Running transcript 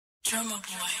Drumma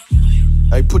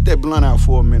boy. Hey, put that blunt out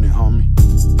for a minute, homie.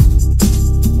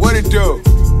 What it do?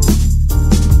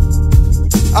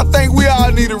 I think we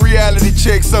all need a reality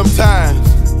check sometimes.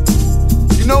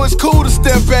 You know, it's cool to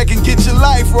step back and get your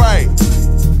life right.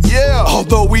 Yeah.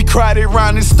 Although we cried it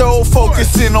round and stole,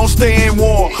 focusing on staying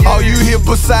warm. All you hear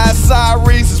besides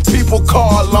sirens is people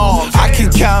call alarms. I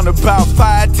can count about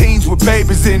 5 teens with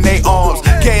babies in their arms.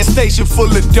 Gas station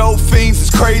full of dope fiends, as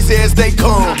crazy as they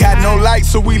come. Got no lights,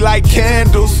 so we light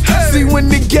candles. See, when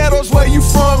the ghetto's where you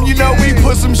from, you know we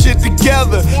put some shit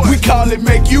together. We call it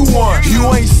make you one.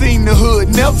 You ain't seen the hood,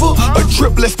 never. A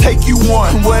trip, let's take you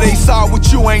one. Where they saw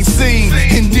what you ain't seen,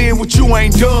 and then what you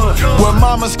ain't done. Where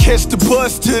mamas catch the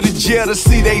bus to the jail to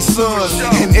see they sons,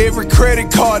 and every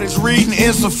credit card is reading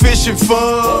insufficient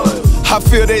funds. I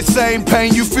feel that same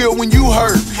pain you feel when you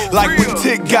hurt, like when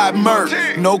Tick got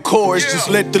murked. No chorus, just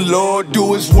let the Lord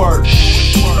do his work.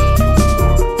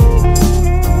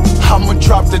 I'ma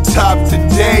drop the top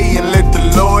today and let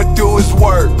the Lord do his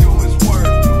work.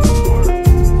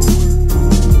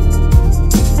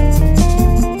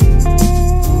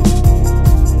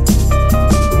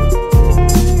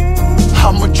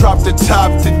 I'ma drop the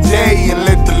top today and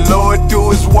let the Lord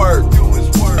do his work.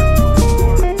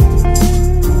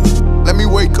 Let me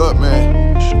wake up, man.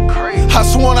 I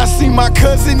sworn I seen my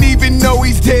cousin even though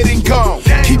he's dead and gone.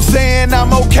 Keep saying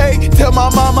I'm okay, tell my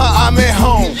mama I'm at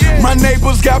home. My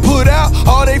neighbors got put out,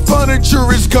 all they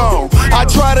furniture is gone. I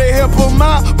try to help them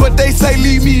out, but they say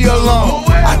leave me alone.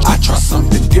 I try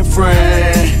something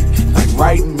different, like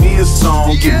writing me a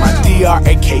song. Get my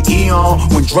D-R-A-K-E on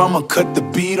when Drumma cut the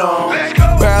beat on.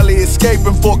 Barely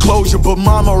escaping foreclosure, but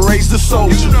mama raised a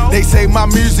soldier. They say my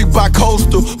music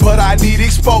bi-coastal, but I need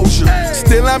exposure.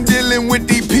 Still I'm dealing with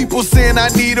these people saying I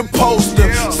need a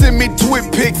poster. Send me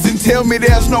twit pics and tell me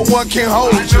there's no one can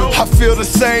hold you. I feel the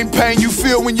same pain you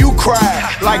feel when you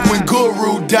cry, like when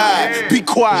Guru died. Be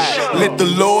quiet, let the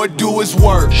Lord do his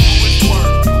work.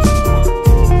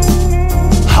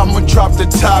 I'ma drop the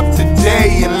top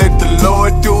today and let the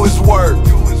Lord do his work.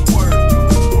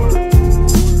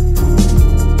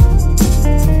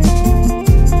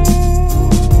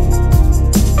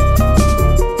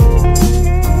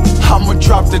 I'ma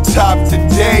drop the top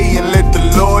today and let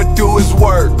the Lord do his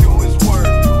work.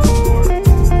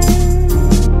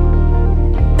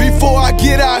 Before I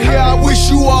get out here, I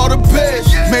wish you all the best.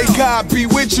 May God be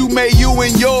with you, may you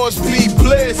and yours be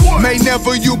blessed. May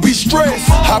never you be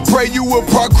stressed, I pray you will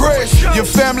progress. Your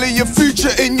family, your future,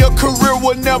 and your career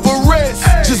will never rest.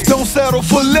 Just don't settle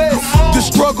for less, the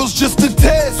struggle's just a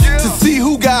test. To see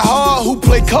who got hard, who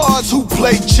play cards, who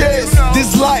play chess.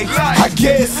 This life, I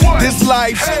guess, this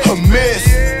life's a mess.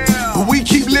 But we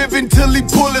keep living till he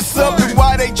pull us up. And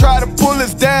why they try to pull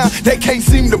us down, they can't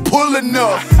seem to pull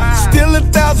enough. Still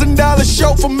 $1,000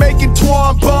 show for making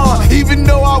Twan Bond. Even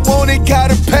though I want it,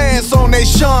 gotta pass on that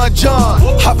Sean John.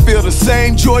 I feel the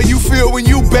same joy you feel when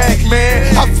you back,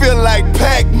 man. I feel like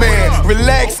Pac-Man.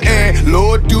 Relax and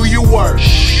Lord, do your work.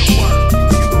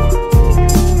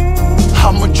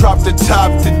 I'ma drop the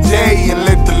top today and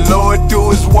let the Lord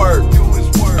do his work.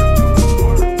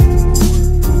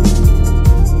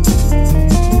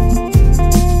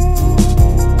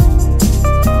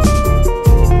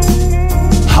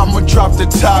 I'ma drop the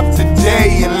top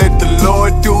today and let the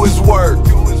Lord do his work.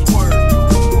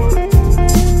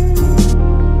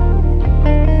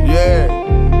 Yeah,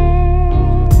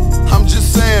 I'm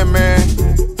just saying, man,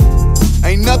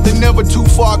 ain't nothing ever too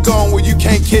far gone where you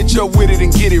can't catch up with it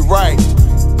and get it right.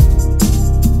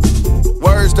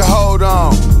 Words to hold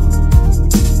on.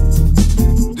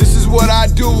 This is what I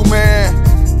do, man.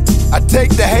 I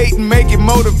take the hate and make it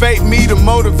motivate me to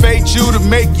motivate you, to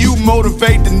make you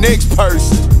motivate the next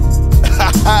person.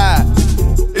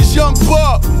 It's Young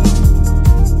Buck.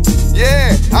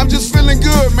 Yeah, I'm just feeling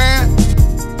good, man.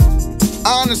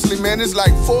 Honestly, man, it's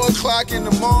like 4 o'clock in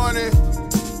the morning.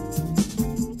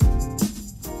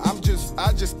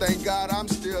 I just thank God I'm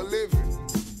still living.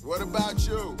 What about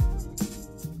you?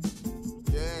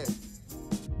 Yeah.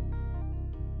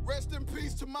 Rest in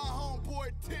peace to my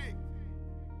homeboy Tick.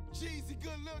 Jeezy,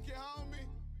 good looking, homie.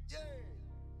 Yeah.